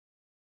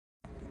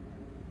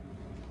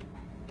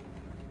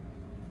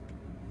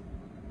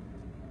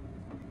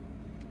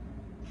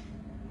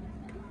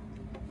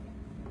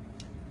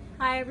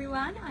Hi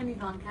everyone, I'm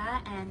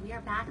Ivanka and we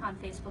are back on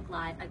Facebook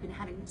Live. I've been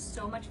having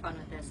so much fun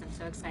with this. I'm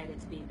so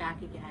excited to be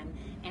back again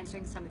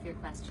answering some of your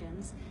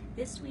questions.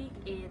 This week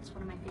it's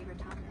one of my favorite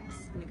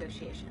topics,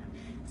 negotiation.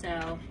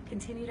 So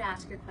continue to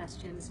ask your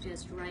questions,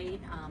 just write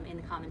in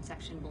the comment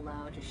section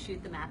below, just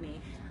shoot them at me.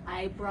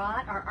 I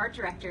brought our art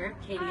director,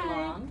 Katie,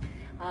 along.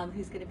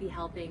 Who's going to be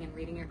helping and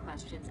reading your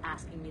questions,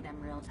 asking me them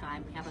real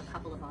time. We have a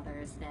couple of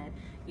others that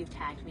you've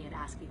tagged me at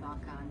Ask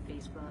Ivanka on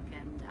Facebook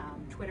and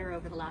Twitter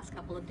over the last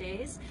couple of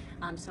days.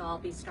 So I'll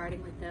be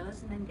starting with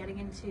those and then getting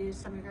into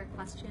some of your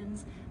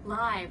questions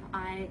live.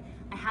 I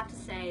have to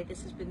say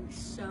this has been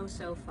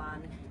so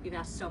fun. You've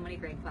asked so many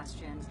great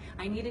questions.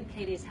 I needed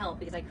Katie's help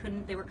because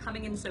they were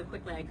coming in so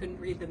quickly I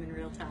couldn't read them in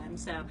real time.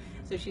 So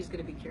she's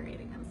going to be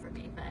curating them for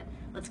me, but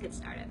let's get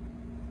started.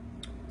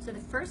 So the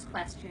first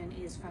question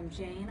is from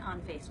Jane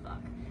on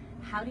Facebook.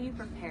 How do you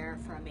prepare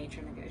for a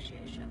major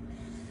negotiation?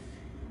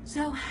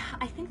 So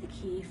I think the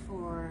key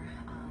for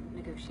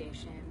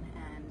negotiation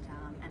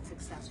and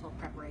successful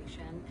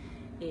preparation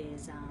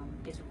is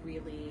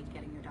really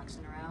getting your ducks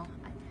in a row.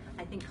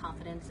 I think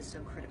confidence is so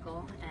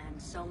critical, and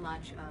so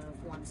much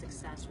of one's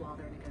success while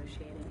they're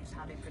negotiating is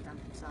how they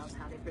present themselves,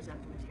 how they present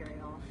the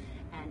material,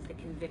 and the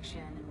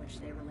conviction in which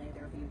they relay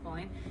their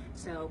viewpoint.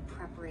 So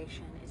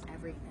preparation is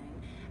everything.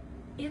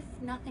 If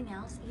nothing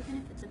else, even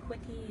if it's a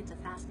quickie, it's a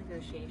fast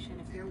negotiation,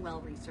 if you're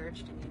well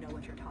researched and you know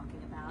what you're talking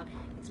about,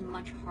 it's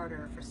much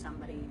harder for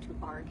somebody to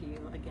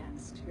argue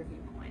against your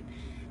viewpoint.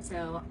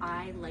 So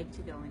I like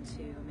to go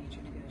into a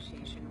major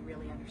negotiation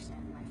really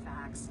understanding my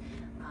facts,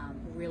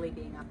 really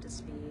being up to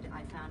speed.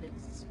 I found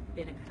it's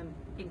been an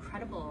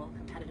incredible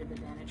competitive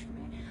advantage for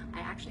me. I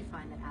actually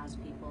find that as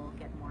people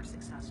get more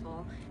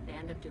successful, they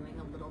end up doing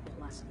a little bit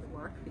less of the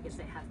work because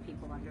they have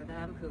people under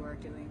them who are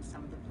doing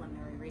some of the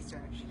preliminary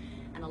research,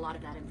 and a lot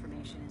of that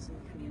information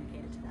isn't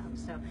communicated to them.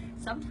 So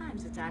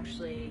sometimes it's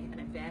actually an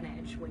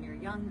advantage when you're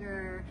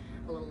younger,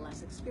 a little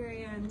less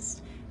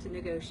experienced, to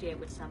negotiate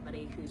with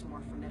somebody who's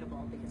more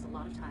formidable, because a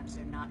lot of times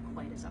they're not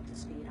quite as up to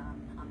speed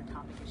on the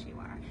topic as you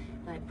are.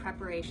 But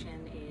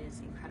preparation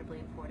is incredibly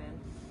important.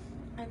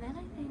 And then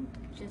I think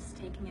just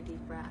taking a deep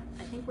breath.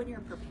 I think when you're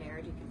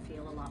prepared, you can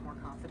feel a lot more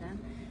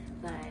confident.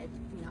 But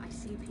you know, I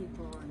see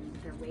people and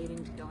they're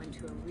waiting to go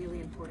into a really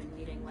important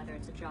meeting, whether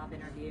it's a job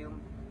interview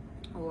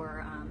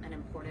or an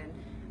important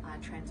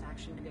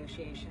transaction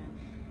negotiation,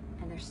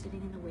 and they're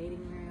sitting in the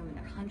waiting room and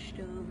they're hunched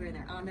over and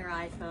they're on their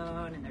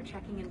iPhone and they're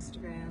checking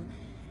Instagram.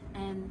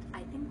 And I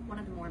think one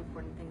of the more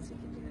important things we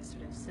can do is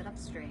sort of sit up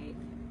straight,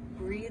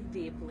 breathe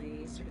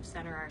deeply, sort of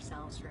center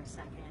ourselves for a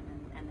second,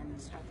 and then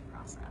start the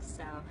process.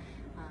 So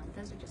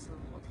those are just some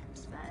little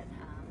tips, but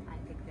I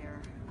think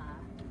they're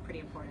pretty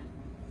important.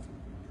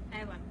 I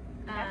have one.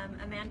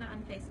 Amanda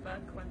on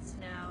Facebook wants to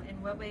know,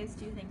 in what ways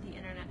do you think the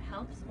internet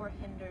helps or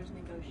hinders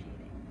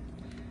negotiating?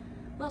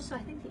 Well, so I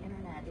think the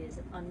internet is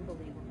an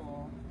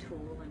unbelievable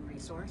tool and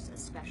resource,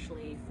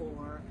 especially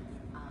for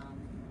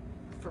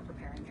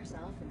preparing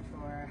yourself and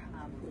for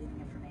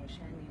gleaning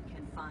information. You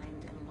can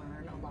find and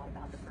learn a lot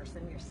about the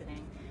person you're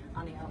sitting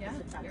on the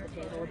opposite side of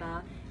the table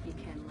about. You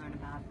can learn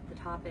about the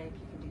topic,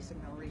 you can do some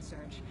real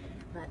research,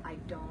 but I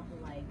don't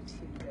like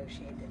to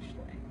negotiate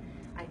digitally.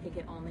 I think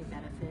it only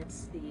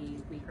benefits the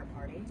weaker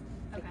party.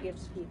 It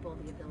gives people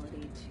the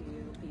ability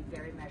to be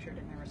very measured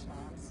in their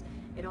response.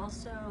 It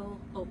also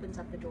opens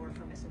up the door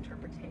for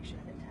misinterpretation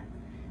of intent.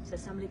 So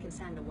somebody can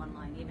send a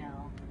one-line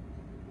email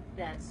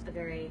that's a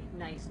very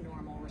nice,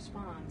 normal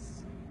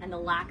response, and the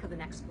lack of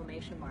an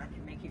exclamation mark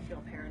can make you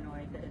feel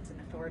paranoid that it's an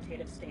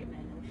authoritative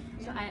statement.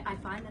 And so I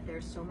find that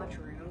there's so much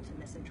room to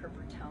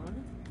misinterpret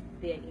tone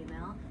via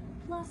email.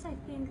 Plus, I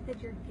think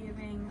that you're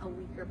giving a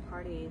weaker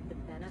party the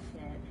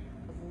benefit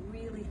of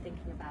really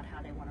thinking about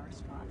how they want to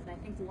respond. And I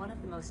think one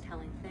of the most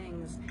telling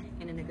things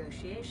in a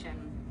negotiation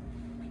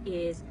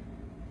is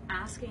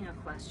asking a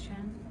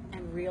question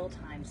and real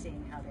time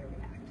seeing how they react.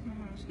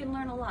 You can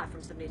learn a lot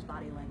from somebody's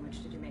body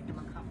language. Did you make them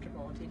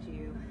uncomfortable? Did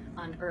you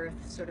unearth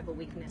sort of a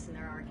weakness in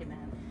their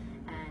argument?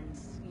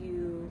 And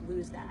you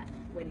lose that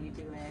when you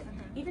do it,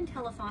 even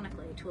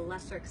telephonically to a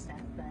lesser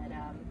extent,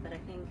 but I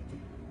think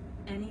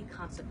any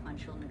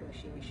consequential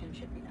negotiation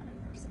should be done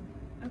in person.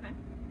 Okay.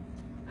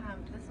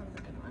 This one's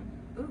a good one.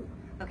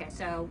 Ooh. Okay,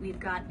 so we've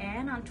got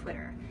Anne on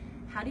Twitter.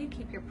 How do you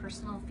keep your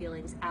personal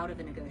feelings out of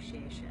a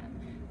negotiation?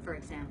 For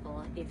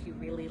example, if you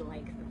really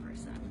like the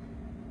person.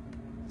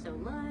 So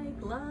like,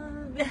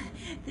 love,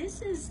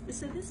 this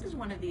is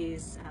one of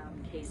these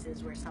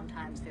cases where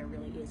sometimes there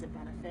really is a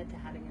benefit to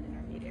having an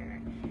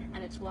intermediary.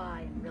 And it's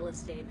why in real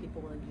estate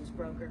people will use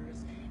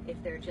brokers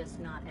if they're just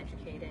not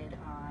educated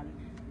on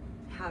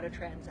how to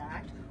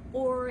transact,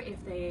 or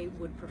if they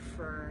would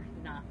prefer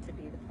not to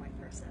be the point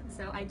person.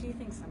 So I do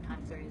think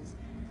sometimes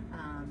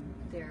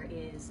there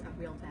is a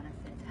real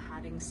benefit to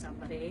having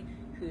somebody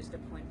who's the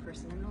point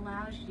person, and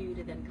allows you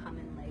to then come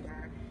in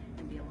later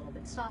and be a little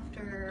bit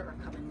softer, or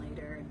come in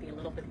later and be a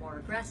little bit more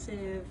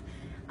aggressive.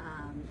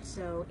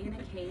 So in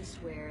a case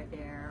where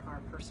there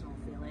are personal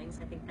feelings,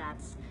 I think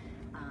that's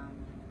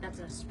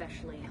an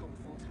especially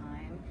helpful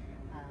time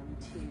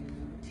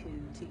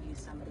to use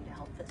somebody to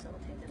help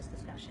facilitate those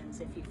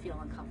discussions if you feel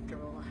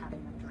uncomfortable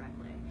having them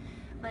directly.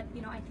 But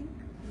I think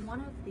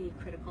one of the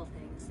critical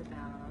things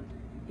about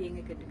being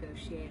a good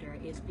negotiator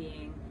is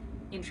being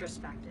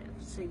introspective.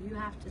 So you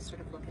have to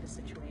sort of look at a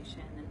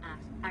situation and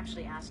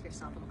actually ask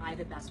yourself, am I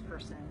the best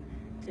person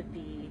to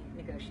be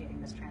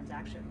negotiating this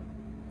transaction?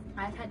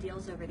 I've had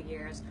deals over the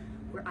years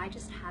where I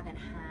just haven't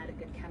had a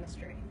good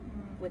chemistry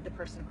with the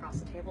person across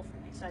the table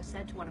from me. So I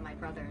said to one of my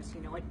brothers,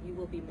 you know what, you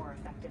will be more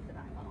effective than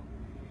I will.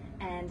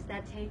 And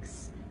that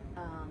takes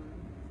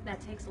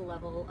a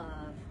level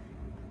of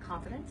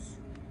confidence.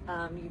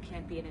 You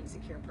can't be an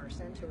insecure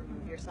person to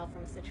remove yourself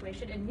from a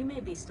situation, and you may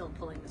be still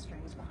pulling the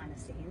strings behind the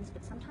scenes,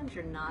 but sometimes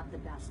you're not the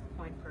best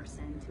point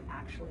person to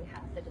actually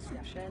have the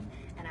discussion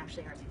and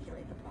actually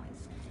articulate the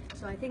points.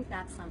 So I think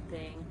that's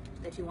something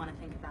that you want to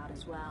think about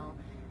as well.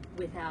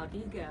 Without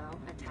ego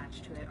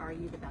attached to it, are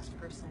you the best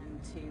person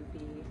to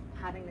be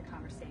having the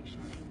conversation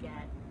and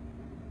get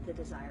the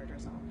desired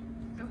result?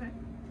 Okay.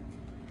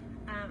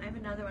 I have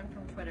another one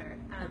from Twitter.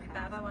 Okay.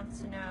 Baba wants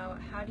to know,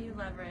 how do you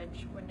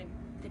leverage when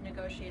the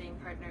negotiating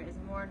partner is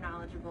more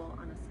knowledgeable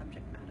on a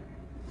subject matter?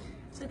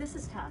 So this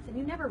is tough, and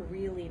you never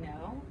really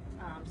know.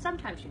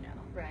 Sometimes you know,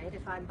 right?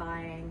 If I'm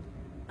buying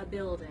a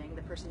building,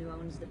 the person who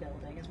owns the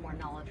building is more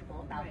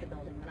knowledgeable about the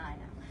building than I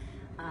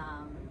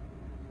know.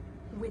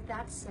 With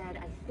that said,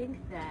 I think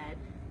that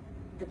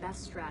the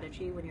best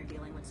strategy when you're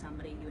dealing with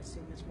somebody you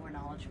assume is more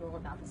knowledgeable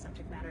about the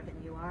subject matter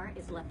than you are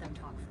is let them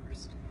talk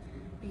first.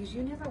 Because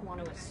you never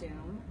want to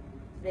assume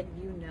that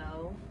you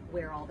know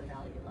where all the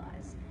value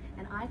lies.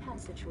 And I've had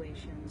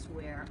situations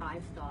where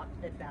I've thought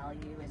that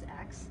value is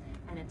X,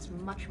 and it's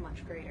much,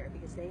 much greater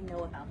because they know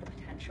about the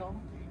potential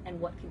and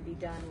what can be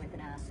done with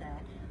an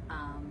asset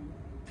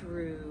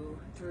through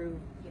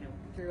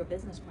a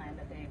business plan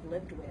that they've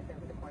lived with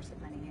over the course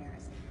of many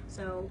years.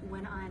 So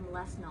when I'm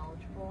less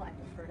knowledgeable, I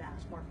prefer to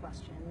ask more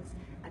questions.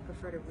 I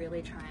prefer to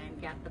really try and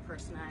get the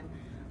person I'm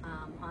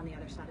on the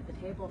other side of the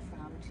table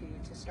from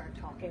to start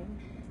talking,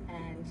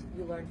 and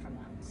you learn from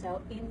them.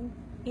 So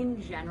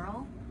in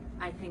general,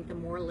 I think the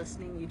more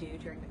listening you do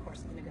during the course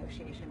of the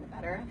negotiation, the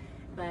better.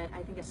 But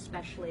I think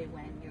especially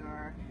when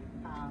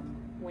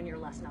you're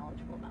less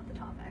knowledgeable about the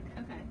topic.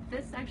 Okay.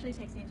 This actually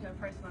takes me to a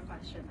personal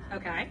question then.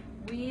 Okay.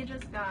 We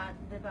just got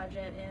the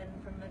budget in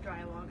from the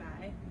drywall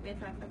guy. We had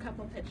a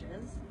couple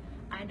pitches.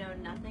 I know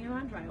nothing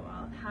about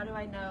drywall. How do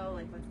I know,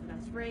 like, what's the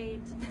best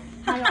rate?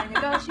 How do I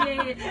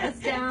negotiate this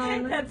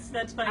down?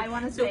 That's funny. I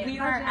want to So stay we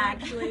in are budget.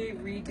 actually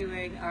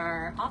redoing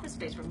our office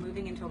space. We're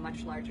moving into a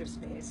much larger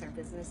space. Our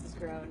business has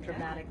grown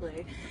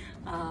dramatically,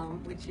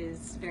 which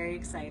is very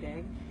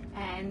exciting.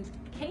 And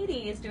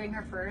Katie is doing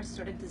her first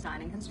sort of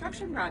design and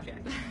construction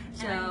project.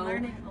 So And I'm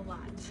learning a lot.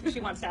 she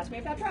wants to ask me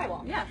about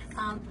drywall. Yes.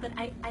 But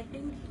I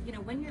think,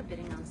 when you're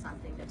bidding on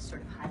something that's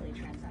sort of highly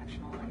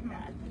transactional like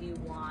that, you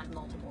want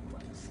multiple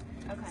quotes.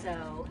 Okay.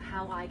 So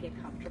how I get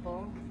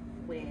comfortable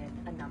with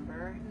a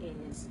number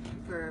is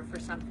for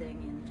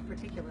something,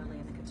 particularly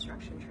in the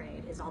construction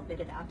trade, is I'll bid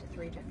it out to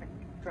 3 different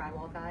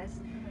drywall guys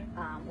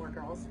or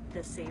girls,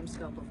 the same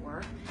scope of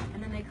work,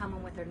 and then they come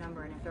in with their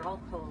number, and if they're all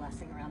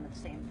coalescing around the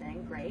same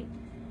thing, great.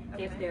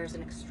 Okay. If there's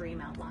an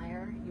extreme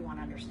outlier, you want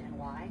to understand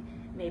why.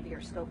 Maybe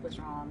your scope was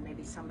wrong,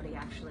 maybe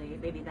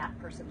maybe that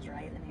person's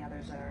right and the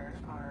others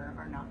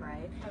are not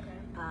right. Okay.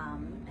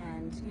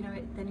 And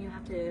then you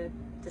have to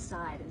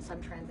decide. In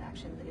some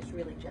transactions it's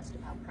really just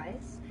about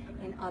price.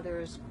 In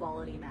others,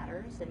 quality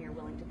matters and you're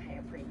willing to pay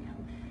a premium.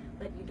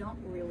 But you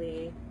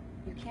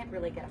can't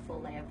really get a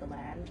full lay of the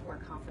land or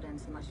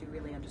confidence unless you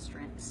really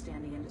understand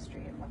the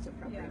industry and what's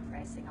appropriate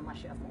pricing,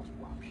 unless you have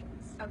multiple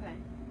options. Okay.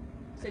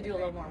 So do a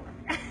little more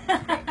work.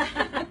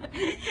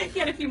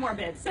 Get a few more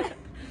bids.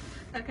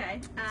 Okay.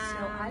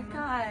 So I've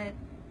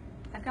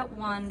got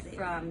one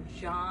from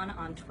John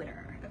on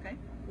Twitter. Okay.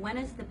 When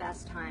is the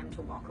best time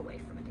to walk away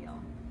from a deal?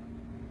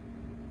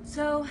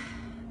 So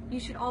you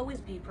should always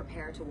be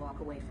prepared to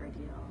walk away for a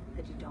deal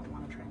that you don't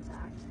want to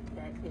transact,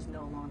 that is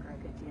no longer a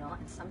good deal.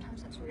 And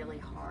sometimes that's really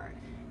hard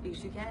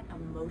because you get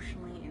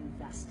emotionally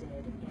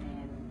invested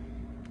in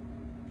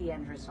the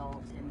end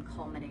result and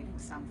culminating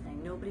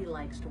something. Nobody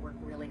likes to work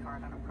really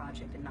hard on a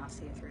project and not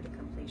see it through to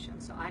completion.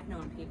 So I've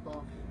known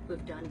people who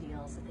have done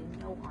deals that they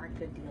know aren't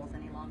good deals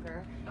any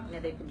longer.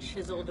 They've been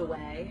chiseled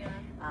away.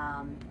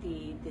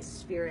 The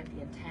spirit,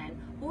 the intent,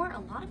 or a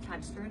lot of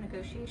times through a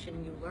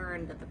negotiation, you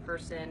learn that the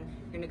person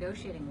you're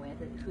negotiating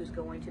with, who's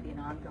going to be an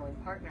ongoing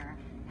partner,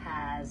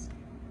 has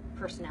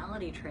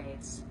personality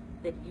traits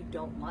that you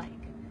don't like,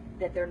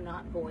 that they're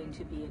not going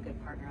to be a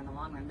good partner in the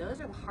long run. Those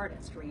are the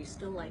hardest, where you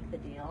still like the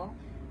deal,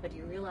 but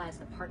you realize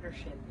the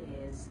partnership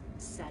is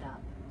set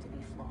up to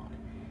be flawed.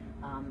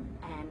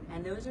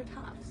 And those are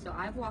tough. So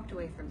I've walked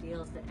away from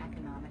deals that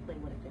economically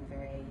would have been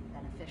very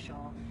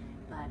beneficial,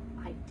 but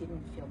I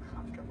didn't feel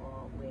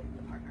comfortable with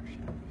the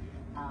partnership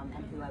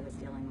and who I was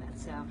dealing with.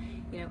 So,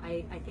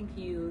 I think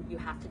you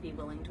have to be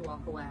willing to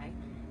walk away.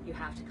 You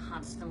have to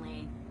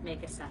constantly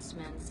make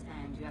assessments,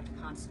 and you have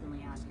to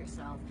constantly ask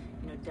yourself,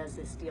 does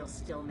this deal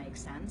still make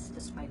sense,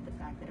 despite the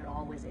fact that it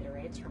always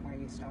iterates from where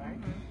you start?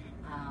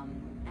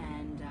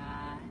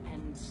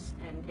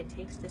 And it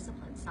takes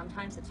discipline.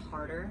 Sometimes it's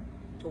harder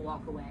to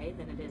walk away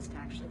than it is to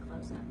actually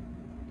close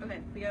it. Okay,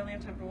 we only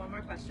have time for one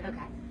more question.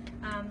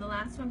 Okay. The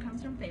last one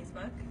comes from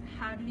Facebook.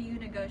 How do you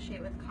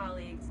negotiate with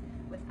colleagues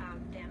without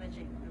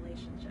damaging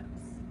relationships?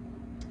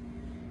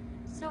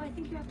 So I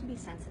think you have to be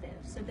sensitive.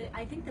 So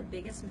I think the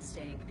biggest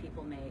mistake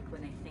people make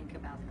when they think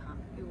about the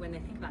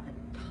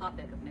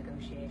topic of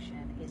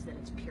negotiation is that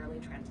it's purely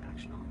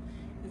transactional.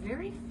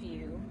 Very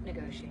few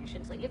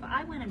negotiations, like if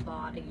I went and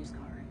bought a used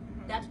car,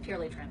 that's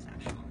purely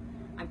transactional.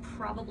 I'm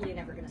probably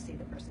never going to see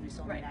the person who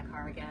sold me that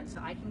car again, so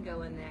I can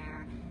go in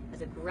there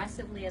as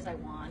aggressively as I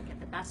want, get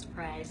the best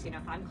price. You know,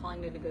 if I'm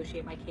calling to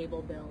negotiate my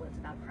cable bill, it's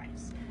about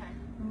price. Okay.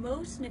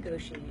 Most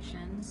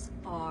negotiations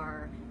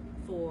are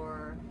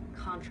for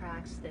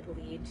contracts that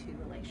lead to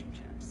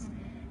relationships.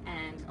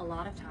 And a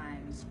lot of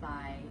times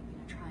by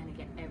trying to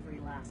get every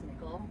last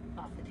nickel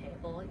off the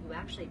table, you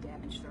actually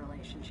damage the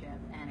relationship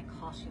and it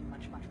costs you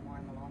much, much more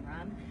in the long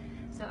run.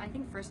 So I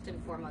think first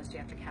and foremost you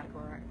have to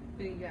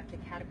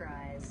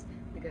categorize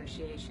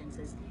negotiations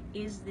as,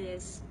 is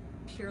this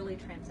purely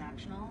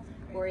transactional,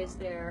 or is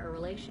there a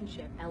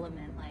relationship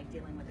element like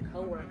dealing with a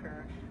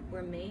coworker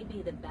where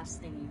maybe the best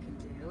thing you can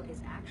do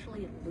is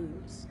actually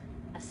lose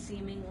a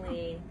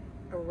seemingly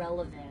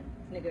irrelevant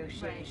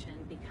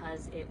negotiation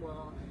because it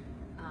will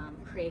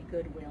create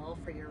goodwill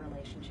for your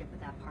relationship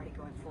with that party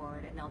going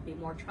forward, and they'll be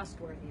more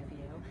trustworthy of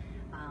you,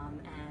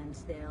 and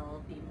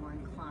they'll be more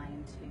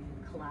inclined to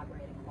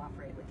collaborate and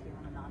cooperate with you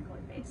on an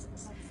ongoing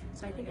basis.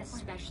 So I think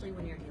especially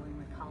when you're dealing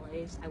with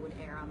colleagues, I would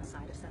err on the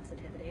side of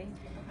sensitivity.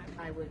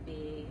 I would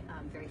be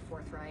very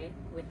forthright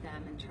with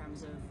them in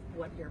terms of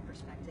what your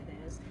perspective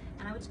is,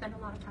 and I would spend a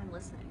lot of time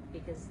listening,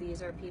 because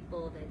these are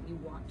people that you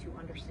want to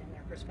understand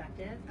their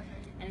perspective.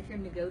 And if you're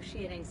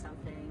negotiating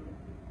something,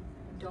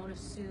 don't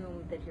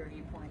assume that your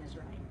viewpoint is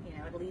right. You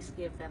know, at least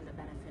give them the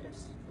benefit of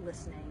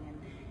listening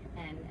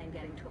and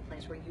getting to a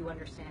place where you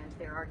understand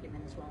their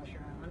argument as well as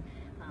your own,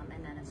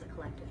 and then as a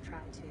collective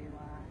try to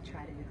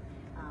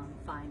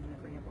find an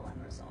agreeable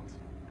end result.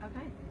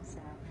 Okay.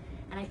 So,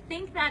 and I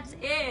think that's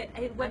it.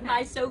 It went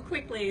by so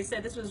quickly.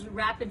 So this was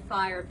rapid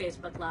fire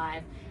Facebook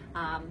Live.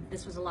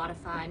 This was a lot of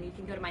fun. You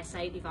can go to my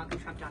site,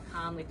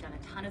 ivankatrump.com. We've done a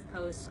ton of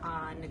posts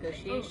on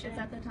negotiation. It's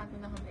at the top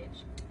of the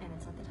homepage. And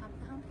it's at the top of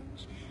the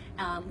homepage.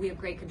 We have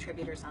great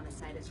contributors on the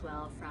site as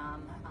well,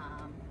 from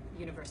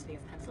University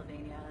of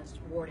Pennsylvania's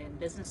Wharton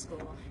Business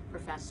School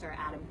Professor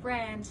Adam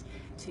Brandt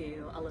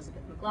to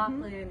Elizabeth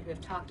McLaughlin, who have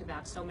talked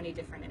about so many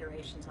different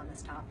iterations on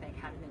this topic,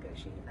 how to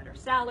negotiate a better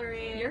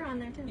salary. You're on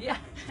there too. Yeah,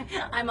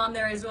 I'm on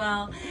there as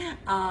well.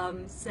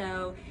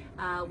 So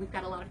we've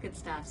got a lot of good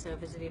stuff. So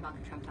visit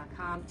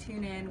ivankatrump.com,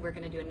 tune in. We're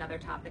going to do another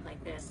topic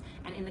like this.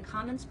 And in the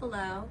comments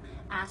below,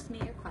 ask me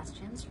your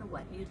questions for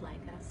what you'd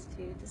like us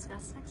to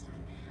discuss next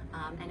time.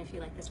 And if you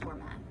like this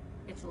format,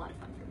 it's a lot of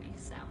fun for me,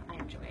 so I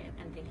enjoy it,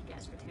 and thank you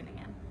guys for tuning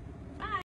in.